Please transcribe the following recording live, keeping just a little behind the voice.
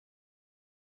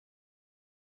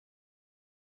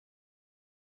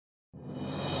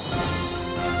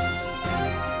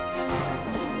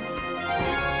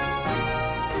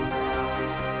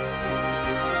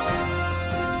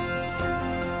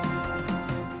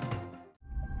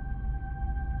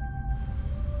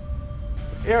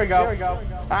Here we go.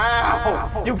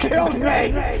 Ow! You killed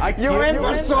me! You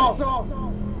imbecile!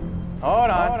 Hold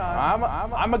on.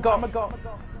 I'm a go.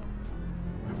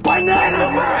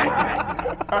 Banana bread!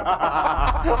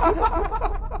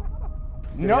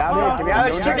 No. Give me out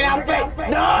of this chicken outfit!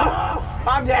 No!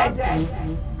 I'm dead!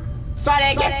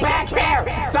 Sonny, get back here!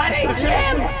 Sonny,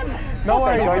 Jim! No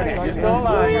worries. You're still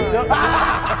alive. You're still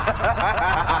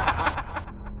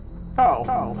Oh,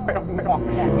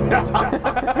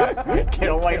 get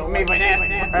away from me, banana!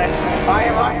 I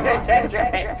am on the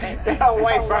train! Get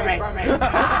away from me!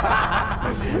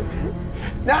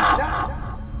 No!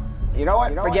 You know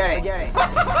what? Forget it.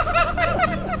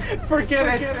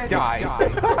 Forget it. Dies.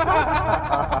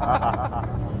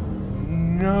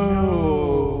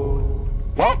 No.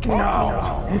 Heck no!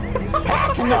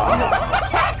 Heck no!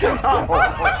 Heck no!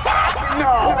 Heck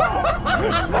no!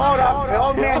 Hold up, the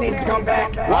old man needs to come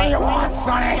back. What do you want,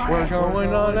 Sonny? We're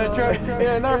going on a trip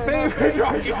in our favorite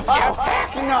truck. Oh,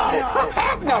 heck no!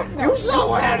 Heck no! You saw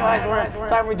what happened last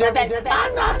time we did that.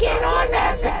 I'm not getting on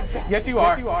that. Yes, you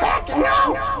are. Heck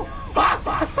no!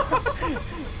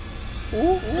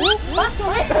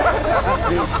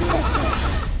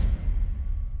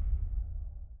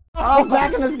 I'm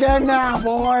back in this game now,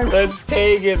 boy. Let's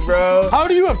take it, bro. How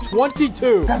do you have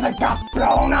 22? Because I got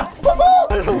blown up.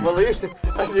 I don't believe it.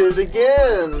 I did it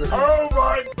again. Oh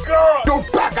my God! Go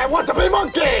back! I want to be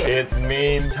monkey! It's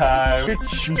mean time.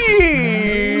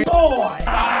 Speed. Boy!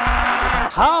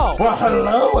 How? Well,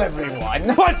 hello,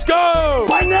 everyone. Let's go!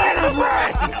 Banana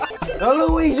bread! The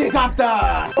Luigi Copter!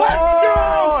 Let's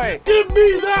go! Give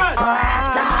me that!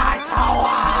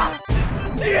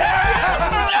 Yeah!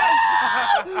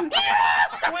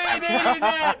 We did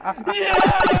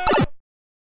it!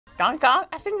 Donkey,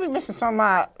 I seem to be missing some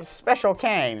special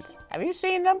canes. Have you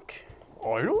seen them?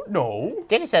 I don't know.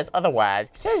 Diddy says otherwise.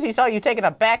 He says he saw you taking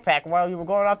a backpack while you were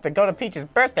going off to go to Peach's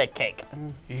birthday cake.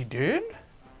 He did?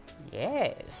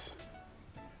 Yes.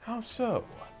 How so?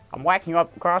 I'm whacking you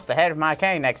up across the head with my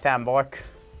cane next time, boy.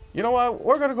 You know what?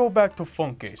 We're gonna go back to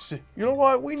Funky's. You know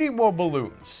what? We need more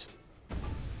balloons.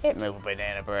 Hit me with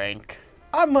banana brain.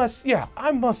 I must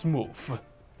move.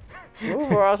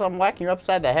 Move or else I'm whacking you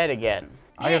upside the head again.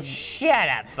 Shut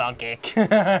up, Funky. You're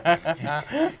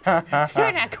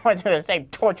not going through the same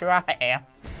torture I am.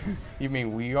 You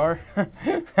mean we are?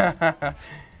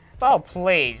 Oh,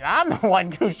 please. I'm the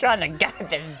one who's trying to guide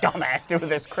this dumbass through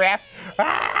this crap.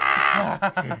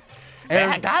 Ah!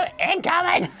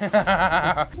 Incoming!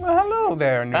 Well, hello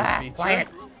there, new feature.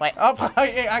 Wait. Oh,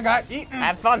 I got eaten.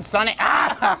 Have fun, Sonny.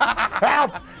 Ah!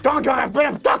 Help! Donkey, I've been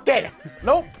abducted!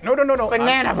 Nope. No.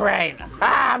 Banana brain!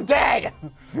 Ah, I'm dead!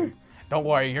 Don't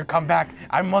worry, you'll come back.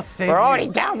 I must save you. We're already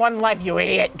down one life, you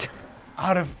idiot.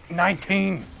 Out of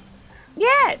 19.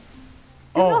 Yes!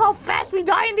 You know how fast we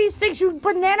die in these things, you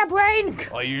banana brain?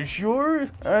 Are you sure?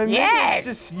 Yes!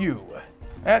 It's just you.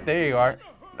 There you are.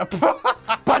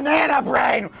 Banana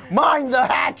brain! Mind the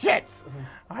hatchets!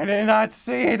 I did not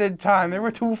see it in time. They were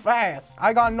too fast.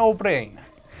 I got no brain.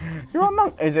 You're a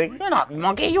monkey. You're not a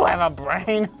monkey. You have a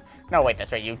brain. No, wait,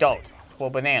 that's right. You don't. It's full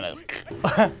of bananas.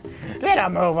 Get a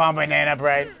move on, banana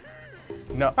brain.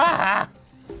 No. Ah!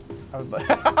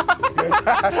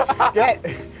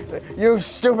 You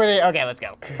stupid. Okay, let's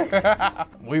go.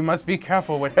 We must be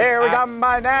careful with this. Here we axe. go,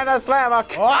 banana slammer.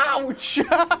 Ouch!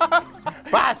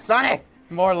 Bye, Sonny.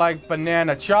 More like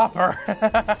banana chopper.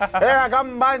 Here I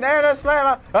come, banana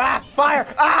slammer. Ah, fire.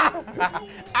 Ah!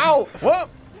 Ow! Whoop!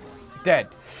 Dead.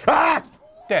 Ah!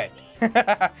 Dead.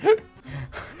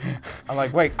 I'm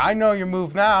like, wait, I know your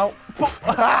move now.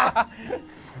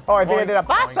 Oh, I think I did a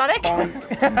bye, Sonic. I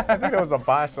think it was a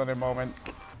bye, Sonic moment.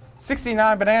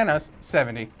 69 bananas,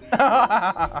 70.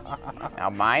 Now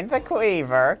mind the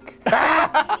cleaver.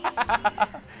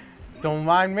 Don't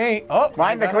mind me. Oh,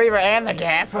 mind the cleaver and the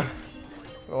gap. For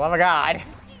the love of God.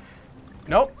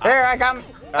 Nope. Here I come.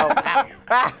 Oh,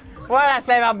 ah. What did I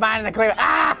say about minding the cleaver?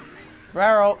 Ah!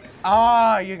 Barrel.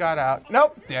 Ah, you got out.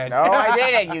 Nope, dead. No, I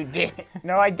didn't, you did.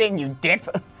 No, I didn't, you dip.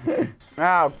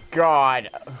 Oh, God.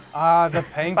 The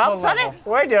painful Well, Sonny, level.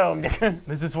 we're doomed.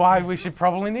 This is why we should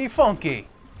probably need Funky.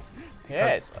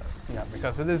 Yes. Yeah,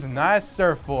 because of this nice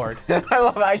surfboard. I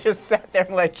love how I just sat there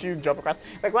and let you jump across.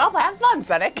 Like, well, have fun,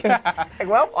 Sonic. Like,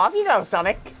 well, off you go,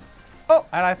 Sonic. Oh,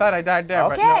 and I thought I died there,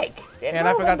 but no. Okay. And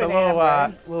I forgot the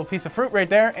little piece of fruit right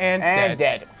there, and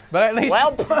dead. But at least...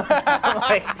 Well,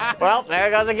 like, well, there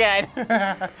it goes again.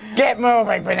 Get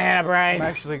moving, banana brain. I'm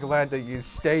actually glad that you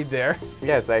stayed there.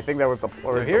 Yes, I think that was the...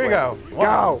 So here we go.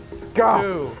 Go,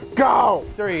 go, 2, go.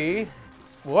 3.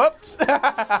 Whoops.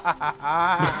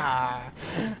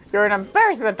 You're an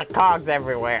embarrassment to cogs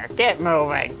everywhere. Get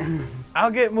moving.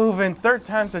 I'll get moving. Third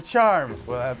time's a charm.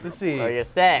 We'll have to see. So you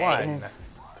say. 1,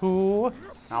 2,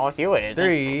 Not with you, it isn't.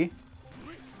 3.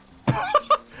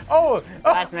 Oh!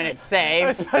 Last minute I save.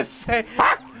 was about to say,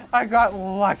 I got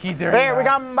lucky during Here we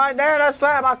that. got banana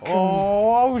slam.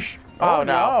 Oh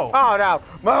no. Oh no.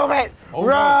 Move it. Oh,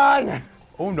 Run. no.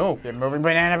 Oh no. Get moving,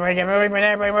 banana brain. Get moving,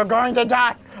 banana brain. We're going to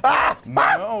die. Ah!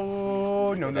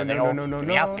 No. No. Get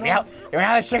me out. Get me out. Get me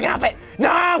out of this chicken outfit.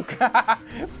 No.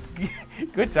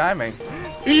 Good timing.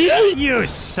 You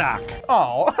suck.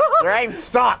 Oh. Your aim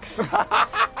sucks.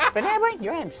 Banana brain,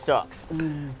 your aim sucks.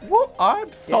 Well,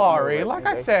 I'm sorry. moving, Like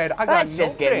I okay. said, I got Let's no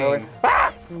just get pain. moving.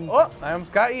 Ah! Oh, I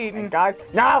almost got eaten. God.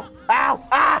 No. Ow.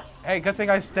 Ah. Hey, good thing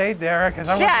I stayed there because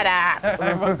I Shut up.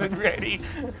 I wasn't ready.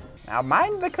 Now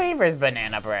mind the cleavers,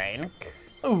 banana brain.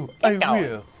 Ooh, I Going.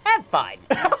 will. Have fun.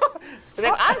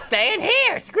 I'm staying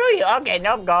here. Screw you. Okay,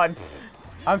 nope, going.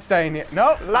 I'm staying here.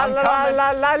 Nope, La I'm la la coming.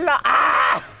 la la la.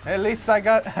 Ah! At least I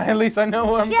know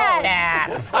where I'm Shut going.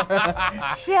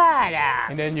 up. Shut up.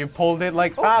 And then you pulled it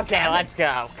like, Okay, let's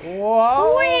go.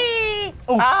 whoa. Whee!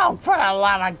 Oh. Oh, for the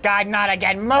love of God, not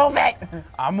again. Move it.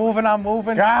 I'm moving.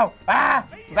 Go. Ah,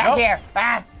 back Nope. here.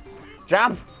 Ah,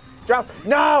 jump. Jump.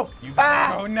 No. You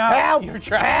gotta go now. Help. You're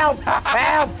trapped. Help.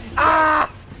 Help. Ah,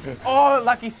 Oh,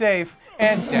 lucky save.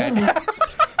 And dead.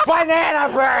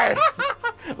 banana brain.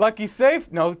 Lucky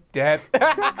safe, no dead.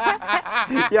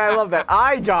 Yeah, I love that.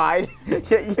 I died,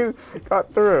 yet you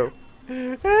got through.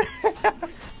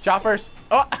 Choppers.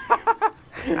 Oh,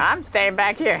 I'm staying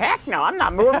back here. Heck no, I'm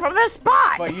not moving from this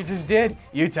spot. but you just did.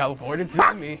 You teleported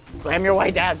to me. Slam your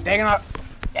way down. Taking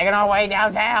our way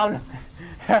downtown.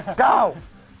 Go.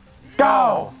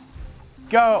 Go.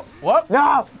 Go. What?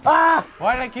 No. Ah,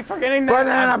 Why did I keep forgetting that?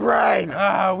 banana brain.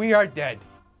 We are dead.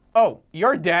 Oh,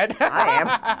 you're dead. I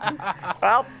am.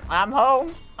 Well, I'm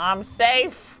home. I'm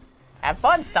safe. Have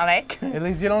fun, Sonic. At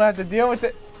least you don't have to deal with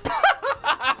it.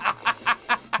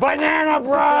 Banana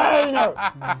brain.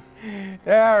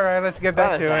 All right, let's get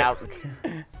back Let us to out.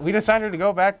 it. We decided to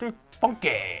go back to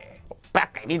Funky.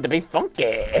 Back, I need to be funky.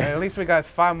 At least we got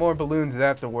 5 more balloons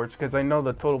afterwards, because I know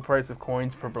the total price of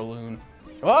coins per balloon.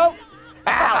 Oh!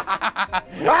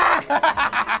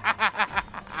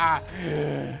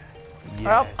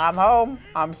 Well, I'm home.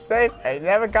 I'm safe. Ain't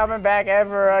never coming back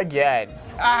ever again.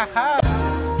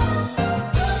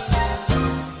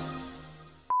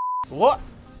 What?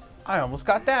 I almost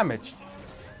got damaged.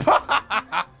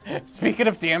 Speaking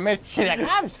of damage, She's like,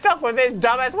 I'm stuck with this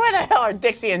dumbass. Where the hell are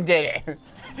Dixie and Diddy?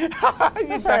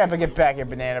 Let's hurry up and get back here,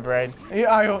 banana brain. yeah,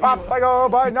 Up I go,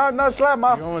 by no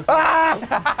slammer. you almost,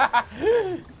 Ah!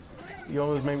 you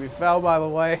almost made me foul, by the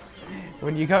way,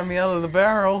 when you got me out of the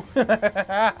barrel.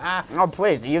 Oh,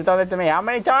 please. You've done it to me how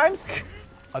many times?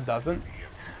 A dozen.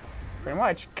 Pretty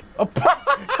much. Oh,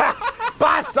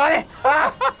 Boss, Sonny!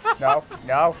 Ah! No,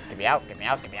 no. Get me out, get me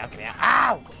out, get me out, get me out.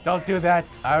 Ow! don't do that.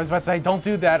 I was about to say, don't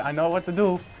do that. I know what to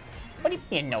do. What do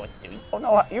you know what to do?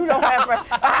 You don't have...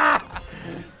 Ah!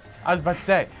 I was about to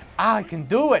say, I can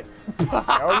do it.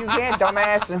 No, you can't,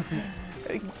 dumbass.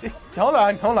 Hold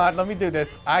on. Let me do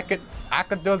this. I could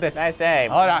do this. Nice aim.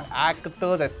 Hold on. I could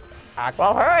do this.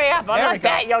 Well, hurry up. I'm There we not go.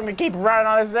 that young to keep running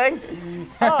on this thing.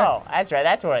 Oh, that's right.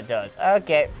 That's what it does.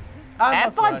 Okay.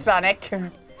 Have fun, Sonic.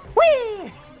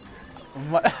 Whee!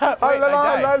 Wait, I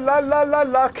died.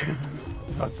 Luck.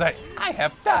 Let's say, I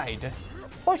have died.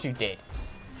 Of course you did.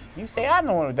 You say I'm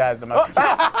the one who dies the most.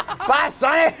 Bye,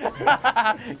 Sonny.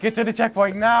 Get to the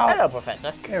checkpoint now. Hello,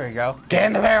 Professor. There we go. Get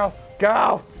in the barrel.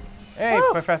 Go. Hey,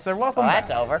 Woo. Professor, welcome Well, back.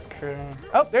 that's over.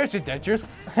 Oh, there's your dentures.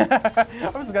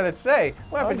 I was gonna say,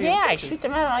 what Oh, happened to your yeah, I dentures? shoot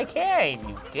them out of my carry,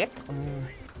 you dick.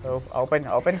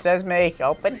 Open sesame.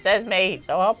 Open sesame.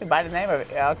 So help me by the name of it.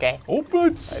 Okay.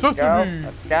 Open Let's sesame. go.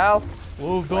 Let's go.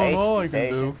 Well done, Wait, all I can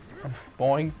do.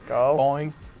 Boing, Go.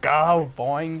 boing, Go.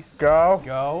 boing, Go.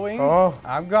 going. Oh.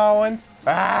 I'm going.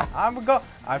 Ah.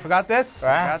 I forgot this.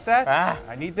 Forgot that. Ah.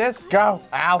 I need this. Go.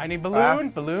 Ow. I need balloon.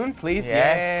 Balloon, please.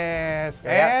 Yes. Yes.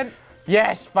 Yeah. And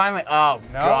Yes, finally. Oh,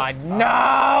 No. God.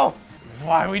 No. this is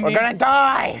why we We're need. gonna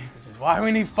die. This is why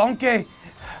we need Funky.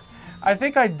 I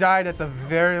think I died at the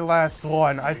very last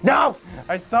one. No.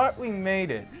 I thought we made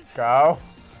it. Go.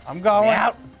 I'm Get going. me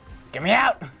out. Get me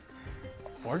out.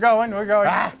 We're going. We're going.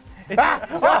 Ah. It's-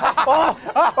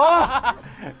 Ah.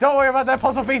 Don't worry about that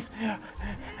puzzle piece.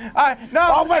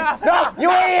 No. Open. No,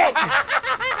 you idiot.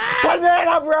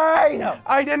 Banana brain.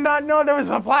 I did not know there was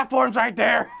some platforms right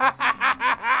there.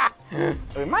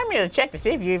 Remind me to check to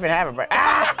see if you even have a brain.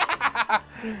 Ah.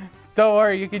 Don't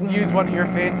worry, you can use one of your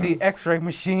fancy X-ray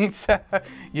machines.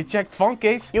 You checked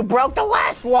Funky's. You broke the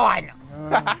last one.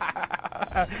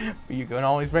 You can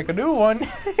always make a new one.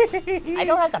 I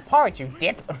don't have the parts, you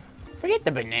dip. Forget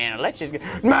the banana. Let's just move.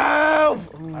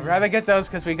 I'd rather get those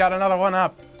because we got another one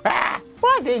up.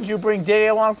 Why didn't you bring Diddy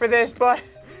along for this, bud?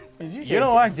 You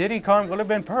know what? Diddy Kong would have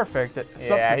been perfect.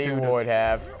 Yeah, he would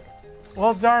have.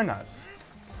 Well, darn us.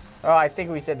 Oh, I think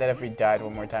we said that if we died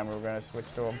one more time, we were gonna switch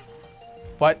to him.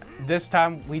 But this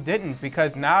time we didn't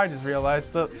because now I just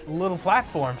realized the little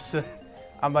platforms.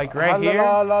 I'm like right here.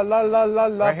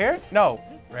 Right here? No,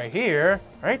 right here,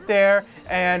 right there,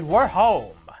 and we're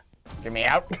home. Get me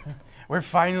out. We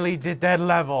finally did that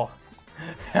level.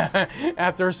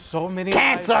 After so many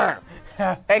Cancer!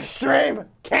 Extreme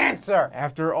cancer!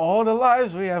 After all the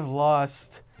lives we have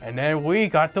lost. And then we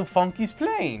got to Funky's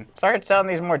plane. Start selling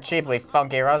these more cheaply,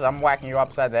 Funky, or else I'm whacking you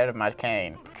upside the head with my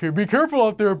cane. Okay, be careful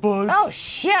out there, buds. Oh,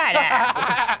 shut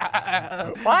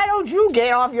up! Why don't you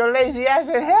get off your lazy ass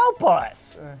and help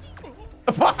us?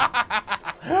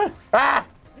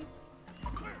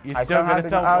 You still gotta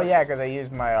tell Oh, yeah, because I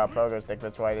used my pogo stick.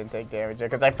 That's why I didn't take damage.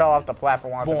 Because I fell off the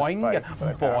platform onto the spikes.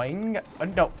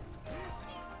 Boing. No.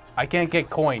 I can't get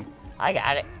coin. I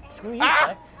got it. Screw you,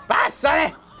 son. Ah,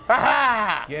 Sonny!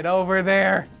 Get over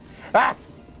there. Ah!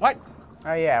 What?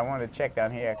 Oh, yeah, I wanted to check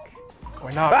down here.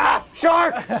 We're not. Ah!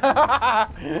 Shark!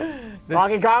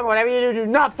 Donkey Kong, whatever you do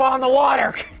not fall in the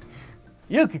water.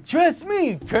 You can trust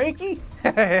me, Cranky.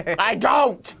 I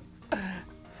don't.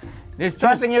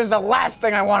 Trusting you is the last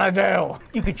thing I want to do.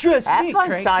 You can trust me, Have fun,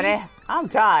 Cranky. Sonny. I'm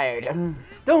tired.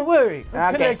 Don't worry.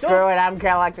 Okay, screw it. I'm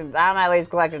at least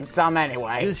collecting some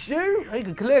anyway. You sure? I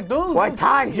can collect those. What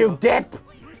times, you dip?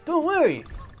 Don't worry.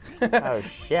 Oh,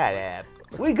 shut up.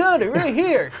 We got it right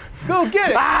here. Go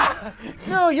get it. Ah!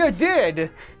 No, you're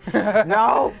dead.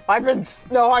 No, I've been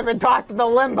tossed into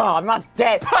limbo. I'm not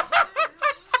dead.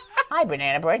 Hi,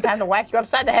 Banana Bread. Time to whack you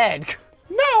upside the head.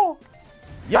 No.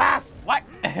 Yeah. What?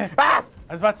 Ah!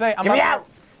 I was about to say, I'm Get me out.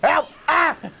 Help.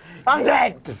 Ah! I'm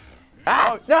dead.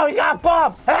 Ah! No, he's got a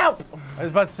bomb. Help. I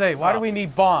was about to say, why do we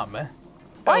need bomb?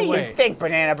 What do you think,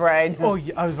 Banana Bread? Oh,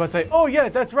 yeah, I was about to say, oh yeah,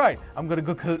 that's right. I'm gonna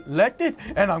go collect it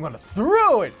and I'm gonna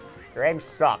throw it. Your aim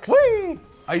sucks. Whee!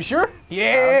 Are you sure? Okay.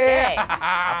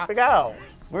 Yeah. Off we go.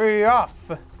 We're off.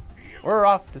 We're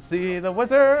off to see the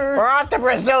wizard. We're off to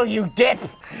Brazil, you dip.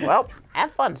 Well,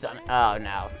 have fun, son. Oh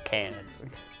no, cannons.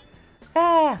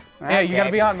 Ah. Hey, you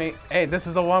gotta be on me. Hey, this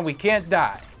is the one we can't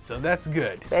die, so that's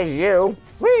good. Says you.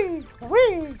 Wee,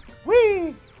 wee,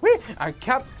 wee, wee. I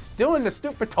kept doing the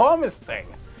stupid Thomas thing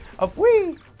of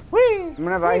wee, wee.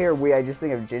 Whenever I hear "we," I just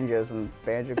think of Jinjos from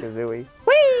Banjo-Kazooie.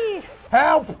 Wee!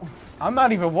 Help! I'm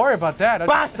not even worried about that.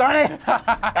 Bye, Sonny!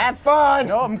 Have fun!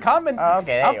 No, I'm coming. Oh,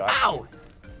 okay, there you are. Ow!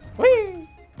 Wee!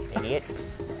 Idiot.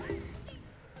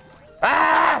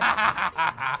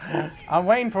 Ah! I'm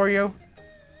waiting for you.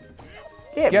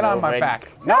 Get on my moving. back.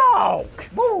 No!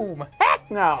 Boom! Heck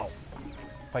no!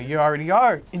 But you already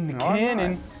are in the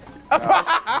cannon.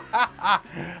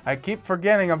 I keep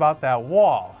forgetting about that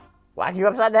wall. Whack you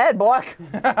upside the head, boy.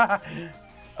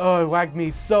 Oh, it whacked me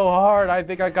so hard. I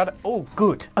think I got it. Oh,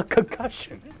 good. A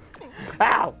concussion.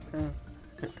 Ow!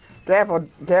 Careful,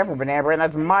 Banana Bread.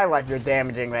 That's my life you're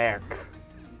damaging there.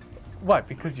 What?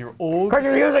 Because you're old? Because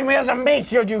you're using me as a meat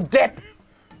shield, you dip!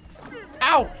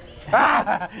 Ow!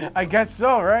 I guess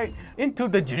so, right? Into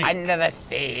the drink. Under the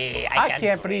sea, I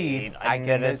can't breathe.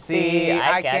 Under the sea,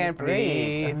 I can't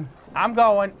breathe. I'm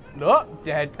going. Oh,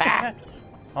 dead.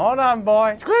 Hold on,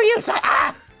 boy. Screw you, son!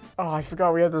 Ah! Oh, I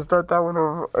forgot we had to start that one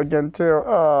over again, too.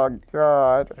 Oh,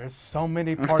 God. There's so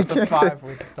many parts of 5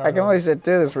 we can start. I can only sit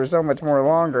through this for so much more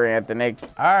longer, Anthony.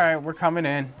 All right, we're coming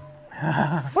in.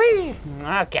 Whee!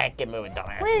 Okay, get moving,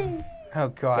 dumbass. Whee! Oh,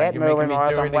 God, Get you're moving, making or me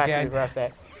else do I'm it whacking you again. across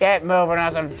that. Get moving, or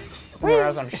else I'm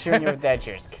shooting you with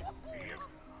dentures.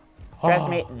 Trust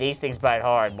me, these things bite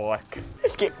hard, boy.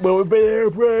 Get moving,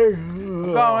 baby.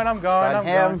 I'm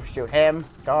going. Shoot him.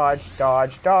 Dodge,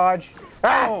 dodge, dodge.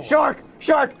 Ah! Oh. Shark!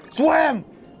 Shark! Swim!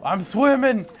 I'm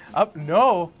swimming. Up,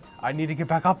 no. I need to get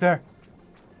back up there.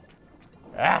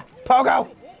 Ah! Pogo!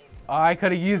 I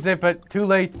could have used it, but too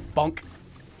late. Bunk.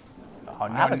 Oh,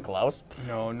 no, That was close.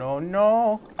 no, no,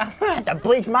 no. I'm gonna have to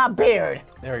bleach my beard.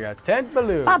 There we go. 10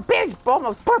 balloons. My beard's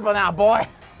almost purple now, boy.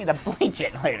 Need to bleach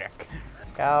it later.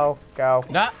 Go, go.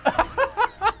 Nah.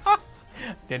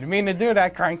 Didn't mean to do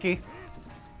that, Cranky.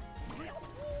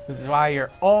 This is why you're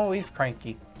always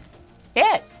cranky.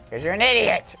 Yes, because you're an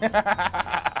idiot.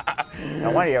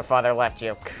 No wonder your father left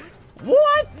you.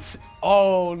 What?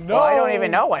 Oh, no. Well, I don't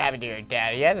even know what happened to your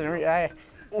dad. He hasn't.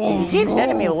 He keeps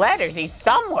sending me letters. He's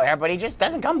somewhere, but he just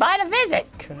doesn't come by to visit.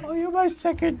 Oh, you're my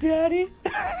second daddy.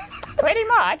 Pretty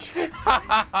much.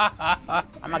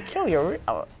 I'm gonna kill you.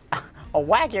 I'll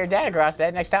whack your dad across the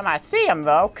head next time I see him,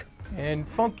 though. And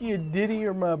Funky and Diddy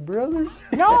are my brothers?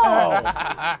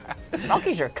 No!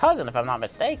 Funky's your cousin, if I'm not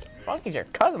mistaken. Funky's your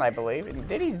cousin, I believe, and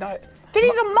Diddy's not.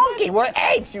 Diddy's a monkey! We're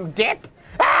apes, you dip!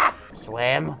 Ah!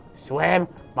 Swim, swim,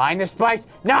 mind the spice.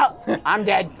 No! I'm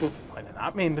dead. I did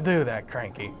not mean to do that,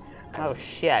 Cranky. Oh,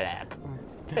 shut up.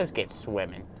 Just get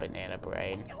swimming, banana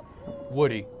brain.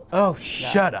 Woody. Oh,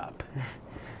 shut up.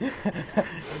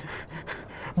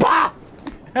 Bah!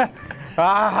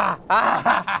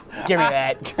 Give me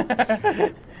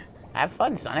that. Have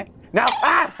fun, Sonic. No!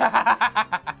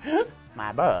 Ah!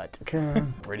 My butt.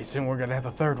 Pretty soon we're gonna have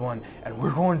a third one, and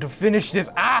we're going to finish this.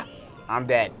 Ah! I'm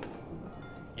dead.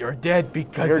 You're dead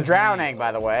because You're of drowning,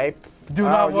 by the way. Do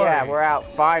not worry. Yeah, we're out,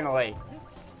 finally.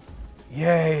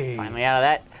 Yay. Finally out of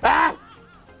that. Ah!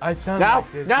 I sound No,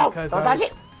 like this no, because don't touch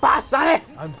it. Boss, Sonic.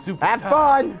 I'm super Have tired.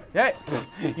 fun. Yeah,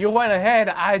 you went ahead,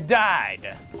 I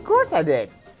died. Of course I did.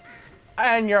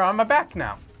 And you're on my back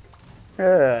now.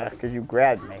 Because you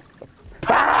grabbed me.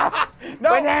 Ah! No.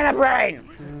 Banana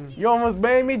brain. You almost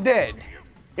made me dead.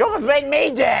 You almost made me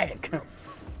dead.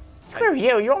 Screw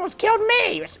you. You almost killed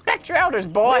me. Respect your elders,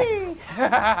 boy.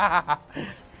 Ah!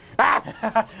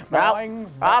 Boing,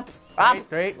 Up.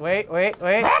 Wait.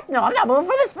 Heck no, I'm not moving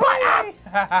for this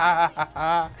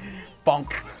spot.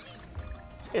 Bonk.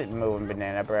 Just moving,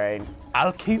 banana brain.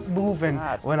 I'll keep moving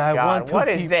when I God, want to. what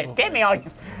is this? Get me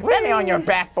on your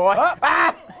back, boy. Up.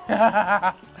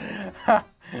 Ah!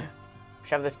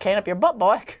 Shove this can up your butt,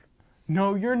 boy.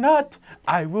 No, you're not.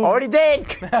 I will. Already did.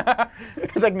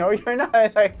 It's like, no, you're not.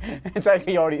 It's like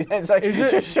he already. It's like Is it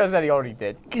it- just shows that he already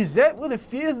did. Is that what it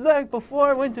feels like before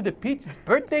I went to the Peach's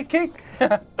birthday cake?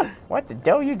 What the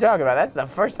hell are you talking about? That's the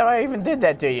first time I even did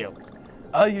that to you.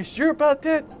 Are you sure about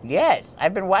that? Yes,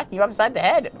 I've been whacking you upside the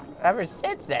head ever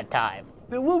since that time.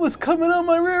 Then what was coming on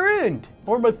my rear end?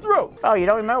 Or my throat? Oh, you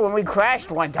don't remember when we crashed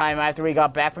one time after we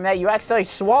got back from that? You accidentally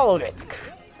swallowed it.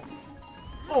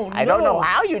 Oh, no. I don't know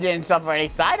how you didn't suffer any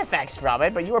side effects from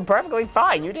it, but you were perfectly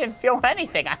fine. You didn't feel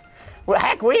anything. Well,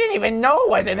 heck, we didn't even know it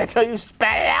was it until you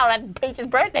spat it out at Peach's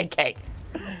birthday cake.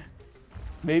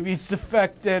 Maybe it's the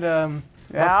fact that, No,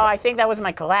 I think that was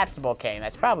my collapsible cane.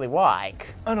 That's probably why.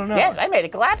 I don't know. Yes, I made a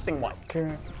collapsing one. I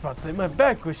was about to say my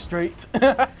back was straight.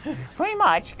 Pretty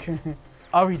much.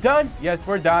 Are we done? Yes,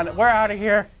 we're done. We're out of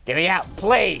here. Get me out,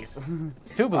 please.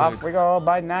 2 balloons. Off we go,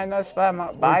 mind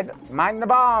the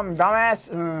bomb,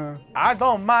 dumbass. I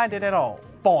don't mind it at all.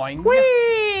 Boing.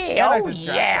 Whee! Yeah, that's Oh, just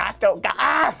yeah, I still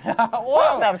got,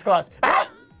 Whoa. that was close. Ah!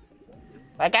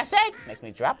 Like I said, makes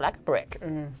me drop like a brick.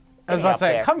 I was about to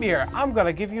say, come here. I'm going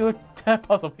to give you a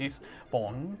puzzle piece.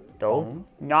 Boing. Do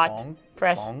not bong,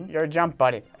 press bong. your jump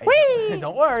button. Hey, Whee!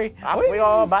 don't worry. Off we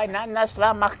go, by Nana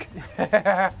Slamak.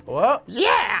 Whoa.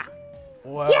 Yeah!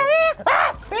 Whoa. Yeah!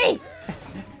 Ah! Hey!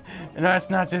 And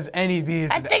that's not just any bees.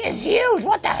 That thing is huge!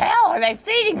 What the hell are they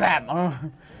feeding them?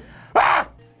 Ah!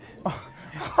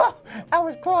 That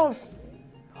was close.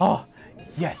 Oh,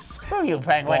 yes. Screw you,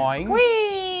 penguin. Boing.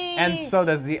 Whee! And so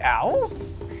does the owl.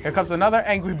 Here comes another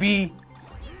angry bee.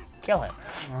 Kill him.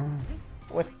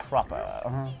 With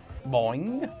proper.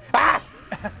 Boing. Ah!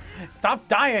 Stop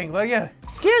dying, will you?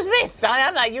 Excuse me, son.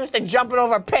 I'm not used to jumping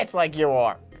over pits like you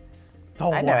are.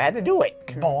 Don't I never had to do it.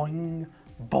 Boing.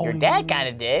 Boing. Your dad kind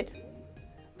of did.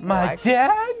 My actually-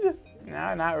 dad?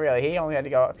 No, not really. He only had to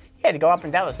go. He had to go up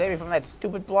and down to save me from that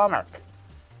stupid plumber.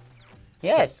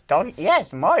 Yes,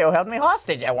 yes. Mario held me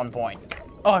hostage at one point.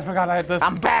 Oh, I forgot I had this.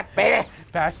 I'm back, baby.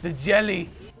 Pass the jelly.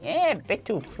 Yeah, a bit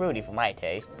too fruity for my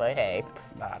taste, but hey.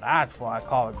 Now that's what I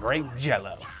call grape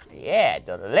jello. Yeah,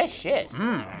 delicious.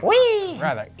 Whee!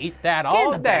 Rather eat that Get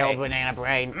all the big old day. banana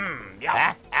brain.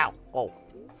 Ah, ow. Oh.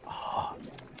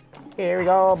 Here we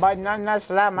go, banana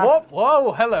slam. Whoa,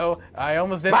 whoa, hello. I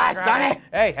almost didn't. Bye, try. Sonny.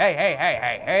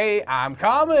 Hey, I'm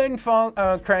coming,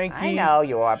 Cranky. I know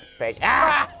you are, bitch.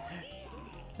 Ah!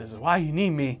 This is why you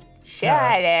need me.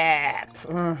 Shut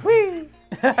up. Whee.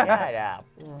 Shut up.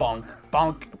 Bonk,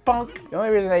 bonk, bonk. The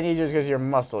only reason I need you is because you're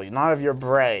muscle, not of your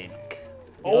brain.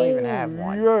 You don't even have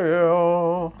one.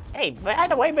 Yeah. Hey, by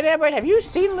the way, Banana Brain, have you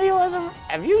seen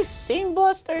have you seen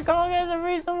Bluster Kong as of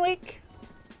recently?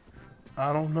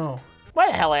 I don't know. Where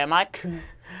the hell am I?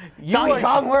 You Donkey are-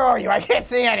 Kong, where are you? I can't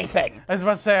see anything. I was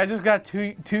about to say, I just got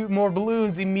two more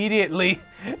balloons immediately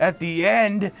at the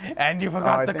end, and you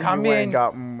forgot to come in.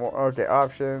 Got more. Okay,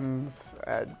 options.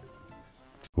 Add.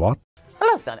 What?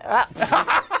 Hello, son.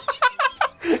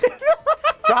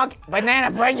 Dog,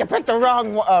 Banana Brain, you picked the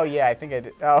wrong one. Oh, yeah, I think I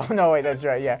did. Oh, no, wait, that's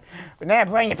right, yeah. Banana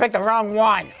Brain, you picked the wrong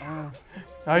one.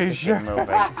 Are you sure? Moving.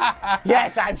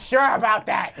 Yes, I'm sure about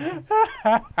that.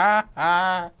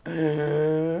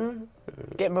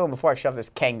 Get moving before I shove this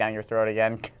king down your throat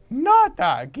again. Not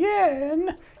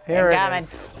again. Here it is.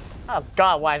 Oh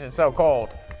God, why is it so cold?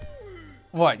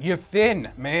 What? You're thin,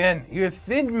 man. You're a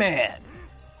thin man.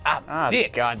 I'm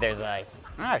thick. God, there's ice.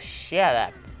 Oh, shut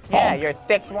up. Yeah, you're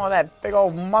thick from all that big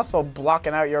old muscle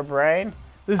blocking out your brain.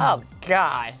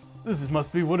 God. This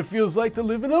must be what it feels like to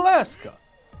live in Alaska.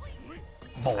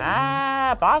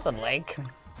 Possibly.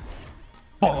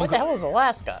 What the hell is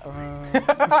Alaska?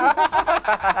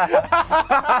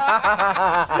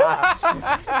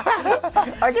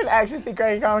 I can actually see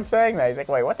Craig Kong saying that. He's like,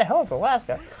 wait, what the hell is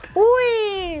Alaska?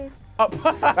 Whee! Up.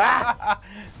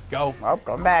 Go. Oh,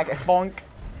 come back. Bonk.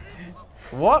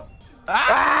 Whoop.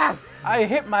 I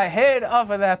hit my head off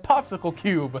of that popsicle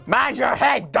cube. Mind your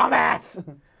head, dumbass!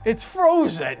 It's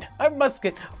frozen. I must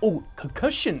get,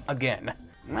 concussion again.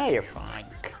 No, you're fine.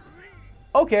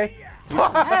 Okay.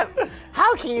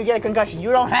 How can you get a concussion?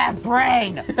 You don't have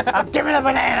brain. Give me the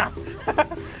banana.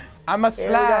 I'm a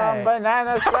slide.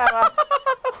 Banana slammer.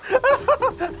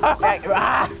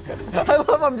 I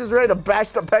love I'm just ready to bash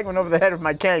the penguin over the head with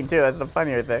my cane, too. That's the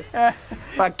funnier thing.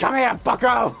 But come here,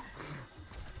 bucko.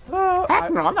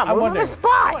 Heck no, I'm not moving the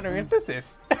spot. I'm wondering if this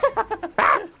is.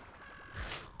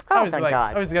 Oh, thank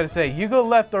God. I was going to say, you go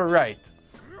left or right.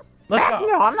 Let's go.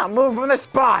 No, I'm not moving from the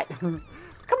spot. Come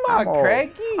on,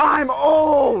 Craigie. I'm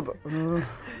old.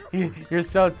 You're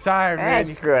so tired, man.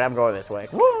 Screw it, I'm going this way.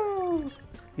 Woo!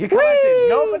 You collected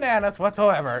no bananas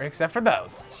whatsoever, except for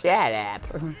those. Shut up.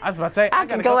 I was about to say, I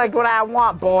can collect what I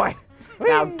want, boy.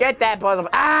 Now get that puzzle.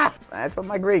 That's what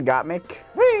my greed got me.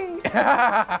 Whee!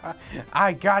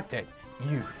 I got it.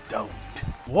 You don't.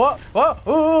 What?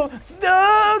 Ooh,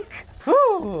 stuck!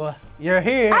 Ooh, you're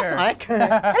here. Hi, Sonic.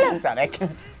 Hello, Sonic.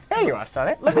 There you are,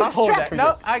 Sonic. Look at pull that.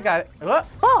 No, I got it. What?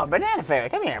 Oh, banana fairy,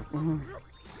 come here.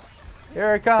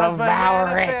 Here it comes, Devour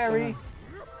banana it. fairy.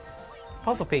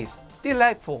 Puzzle piece.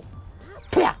 Delightful.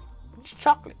 Yeah. It's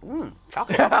chocolate.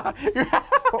 Chocolate.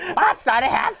 Bye, Sonic.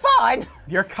 Have fun.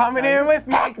 You're coming in with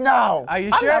me. Heck no. Are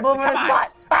you sure? I'm not moving the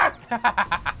spot.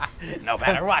 No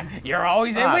matter what, you're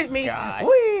always in with me. God.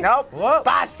 Whee. Nope. Whoa.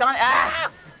 Bye, Sonic.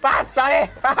 Bye,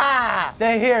 Sonic.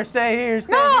 Stay here.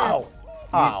 No.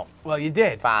 Oh. Well, you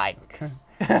did. Fine.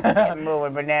 I'm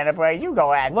moving, banana brain. You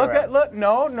go after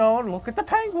him. Look at the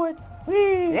penguin.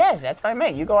 Whee. Yes, that's what I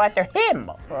meant. You go after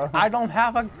him. I don't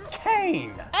have a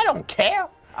cane. I don't care.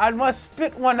 I must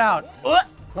spit one out.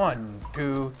 1,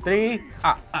 2, 3.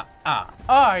 Oh,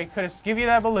 I could have give you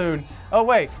that balloon. Oh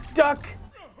wait, duck.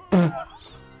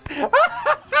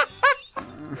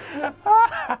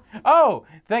 Oh,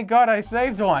 thank God I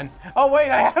saved one. Oh wait,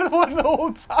 I had one the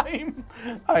whole time.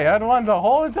 I had one the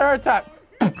whole entire time.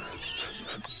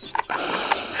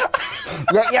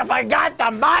 Yeah, you forgot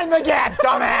to mime again,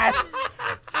 dumbass.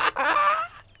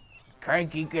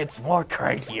 Cranky gets more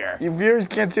crankier. You viewers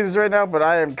can't see this right now, but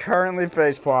I am currently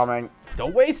facepalming.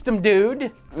 Don't waste them,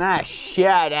 dude.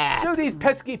 Shut up. Show these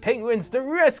pesky penguins the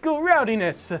rascal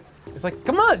rowdiness. It's like,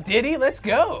 come on, Diddy, let's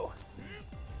go.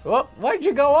 Well, why'd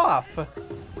you go off?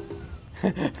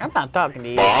 I'm not talking to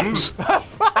you. Bombs?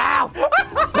 Ow!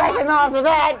 Especially not after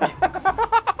that.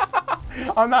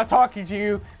 I'm not talking to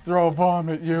you. Throw a bomb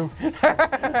at you.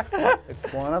 It's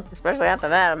blowing up. Especially after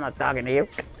that, I'm not talking to you.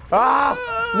 Oh,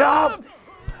 no!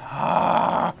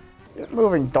 You're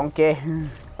moving, donkey.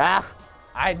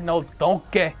 I know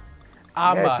donkey.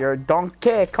 Yes, you're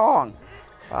Donkey Kong.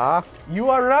 You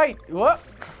are right. What?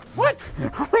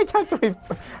 How many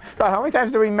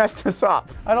times do we mess this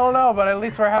up? I don't know, but at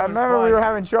least we're having I remember fun. we were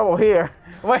having trouble here.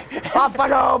 Wait. Off I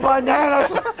go,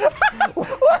 bananas!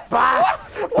 Bye!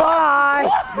 Bye!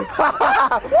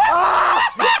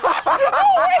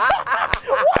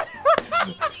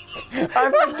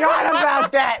 I forgot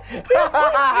about that!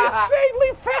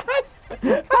 Insanely fast!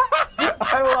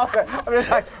 I love it. I'm just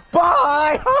like,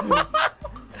 bye!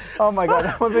 Oh my God,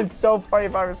 that would have been so funny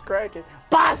if I was cracking.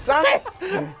 Bye, Sonny!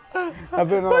 I've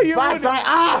been on. Bye, Sonny!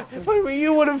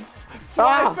 You would have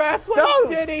fly fast like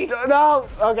Diddy. No,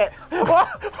 okay.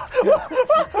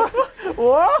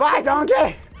 What? Bye,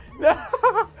 donkey!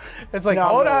 It's like,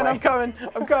 hold on, I'm coming.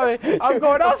 I'm going off.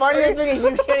 The funnier thing is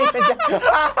you can't even tell.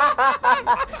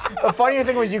 The funnier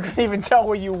thing was you couldn't even tell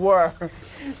where you were.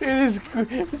 It's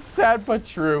sad but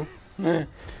true.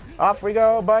 Off we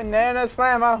go, banana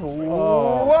slammer.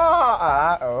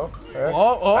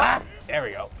 There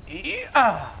we go.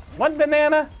 One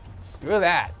banana. Screw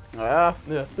that.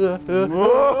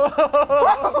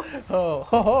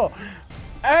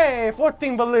 Hey,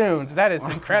 14 balloons. That is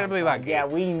incredibly lucky. Yeah,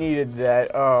 we needed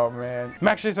that. Oh man. I'm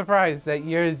actually surprised that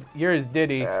yours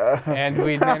Diddy, and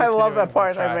we managed I to love do it that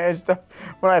part. one I try. managed to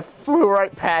when I flew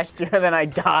right past you and then I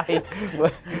died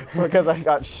because I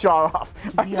got shot off.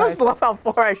 I just love how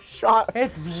far I shot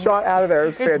out of there.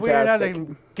 It's fantastic. weird how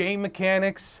the game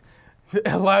mechanics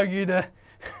allow you to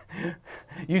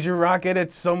use your rocket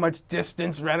at so much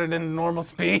distance rather than normal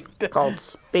speed. It's called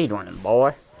speedrunning,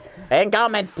 boy.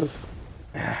 Incoming.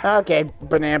 Okay,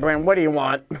 Banana Brain, what do you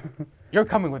want? You're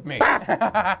coming with me.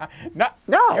 No,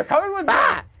 you're coming with me.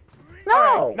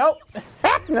 No. Right, nope.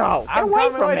 Heck no. Get I'm away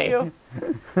coming from with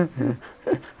me.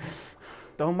 you.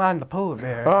 Don't mind the polar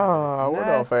bear. Oh, what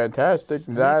a fantastic,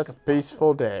 nice,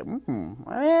 peaceful day.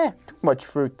 Too much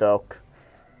fruit, though.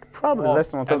 Could probably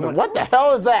listen on something. What the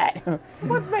hell is that?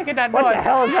 What's making that noise? What the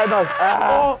hell is that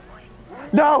noise?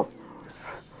 No!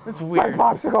 That's My weird.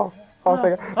 popsicle. I was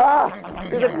thinking,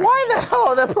 He's like, why the hell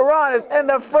are the piranhas in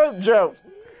the fruit juice?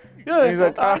 He's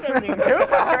like,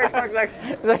 he's like,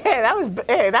 hey, that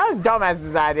was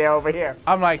dumbass's idea over here.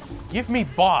 I'm like, give me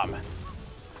bomb.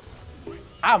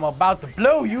 I'm about to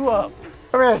blow you up.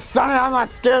 Come here, Sonny, I'm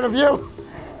not scared of you.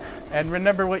 And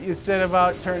remember what you said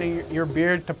about turning your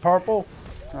beard to purple?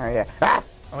 Oh, yeah. I'm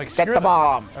like, screw Get the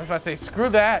bomb. I was about to say, screw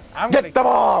that. I'm Get the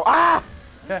ball.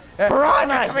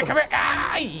 Piranhas. Come here.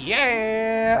 Ah,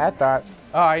 yeah. I thought.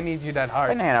 Oh, I need you that hard.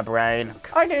 Banana Brain.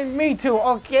 I didn't mean to,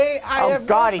 okay? Oh,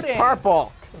 God, he's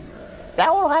purple. Is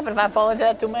that what'll happen if I fall into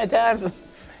that too many times?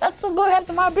 That's so good to happen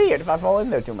to my beard if I fall in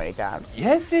there too many times.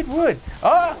 Yes, it would.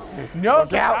 Oh, no.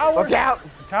 Look out, look out.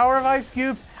 Tower of ice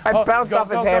cubes. I bounced off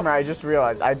his hammer. I just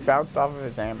realized. I bounced off of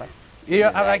his hammer.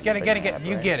 Yeah, I'm like, get it.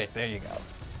 You get it. There you go.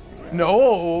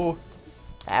 No.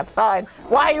 Have fun.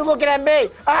 Why are you looking at me?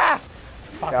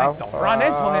 Boss, like, don't run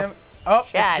into him. Oh,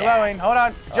 it's glowing. Hold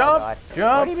on. Jump.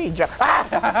 Jump. What do you mean jump?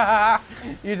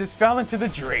 You just fell into the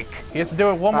drake. He has to do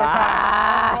it one more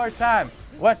time. One more time.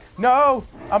 What? No.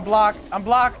 I'm blocked.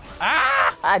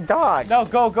 I dodged. No,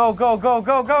 go.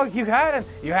 You had him.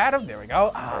 There we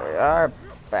go.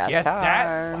 Get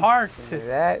that heart.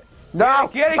 That. No.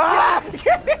 Get it.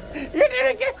 You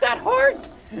didn't get that heart.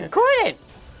 Couldn't.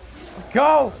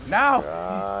 Go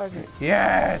now.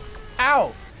 Yes.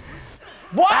 Ow.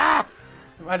 What?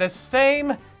 By the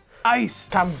same ice.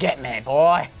 Come get me,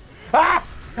 boy.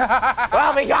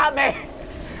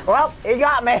 Well, he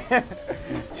got me.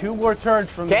 2 more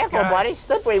turns from this guy. Careful, buddy.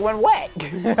 Slippery when wet.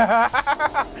 You don't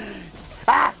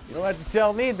have to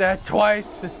tell me that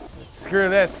twice. Screw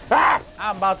this.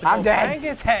 I'm about to go bang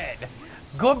his head.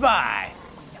 Goodbye.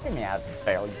 Get me out of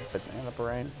there, you Banana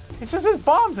Brain. It's just his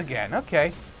bombs again.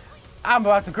 Okay. I'm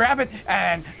about to grab it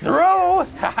and throw.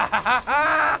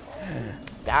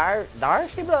 There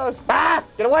she blows.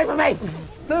 Get away from me.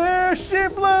 There she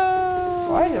blows.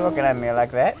 Why are you looking at me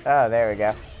like that? Oh, there we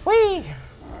go. Whee.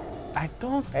 I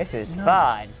don't. This is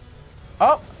fun.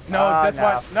 Oh, no, this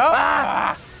one. No.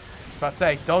 Ah. About to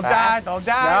say, don't die. No.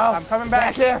 I'm coming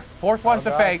back. Here. 4th one's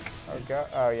a fake. Okay.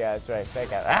 Oh, yeah, that's right.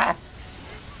 Fake out.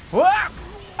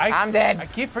 I'm dead. I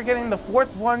keep forgetting the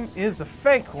 4th one is a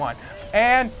fake one.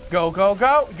 And go.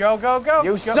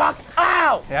 You suck.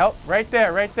 Ow. Yep, right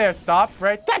there. Stop,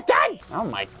 right there. Oh,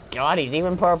 my God, he's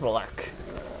even purpler.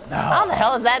 No. How the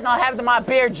hell has that not happened to my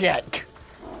beard yet?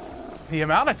 The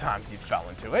amount of times you fell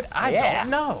into it, I don't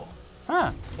know.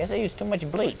 Huh. Guess I used too much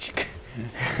bleach.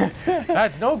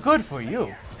 That's no good for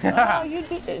you. Oh,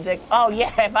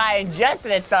 yeah, if I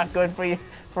ingested it, it's not good for you.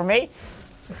 For me?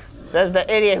 Says the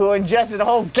idiot who ingested a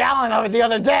whole gallon of it the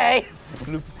other day.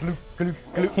 Gloop, gloop, gloop,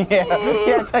 gloop. Yeah,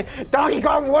 it's like, Donkey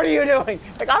Kong, what are you doing?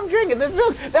 Like, I'm drinking this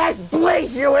milk. That's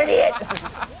bleach, you idiot.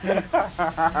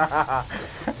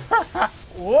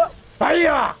 What?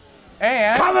 Hiya!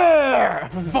 And come here!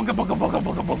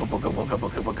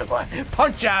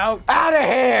 Punch out! Out of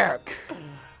here!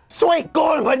 Sweet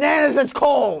corn bananas, it's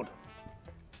cold!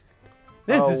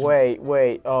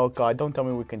 Wait. Oh, God, don't tell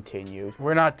me we continued.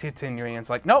 We're not continuing. It's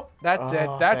like, nope, that's it.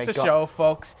 That's the show,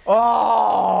 folks.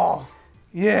 Oh!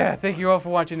 Yeah, thank you all for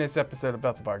watching this episode of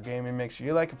Bethel Park Gaming. Make sure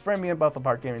you like and friend me on Bethel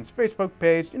Park Gaming's Facebook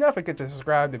page. Do not forget to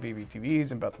subscribe to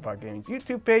BBTV's and Bethel Park Gaming's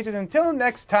YouTube pages. Until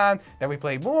next time that we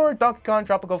play more Donkey Kong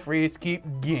Tropical Freeze, keep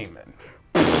gaming.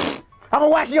 I'm gonna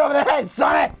whack you over the head,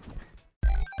 Sonny!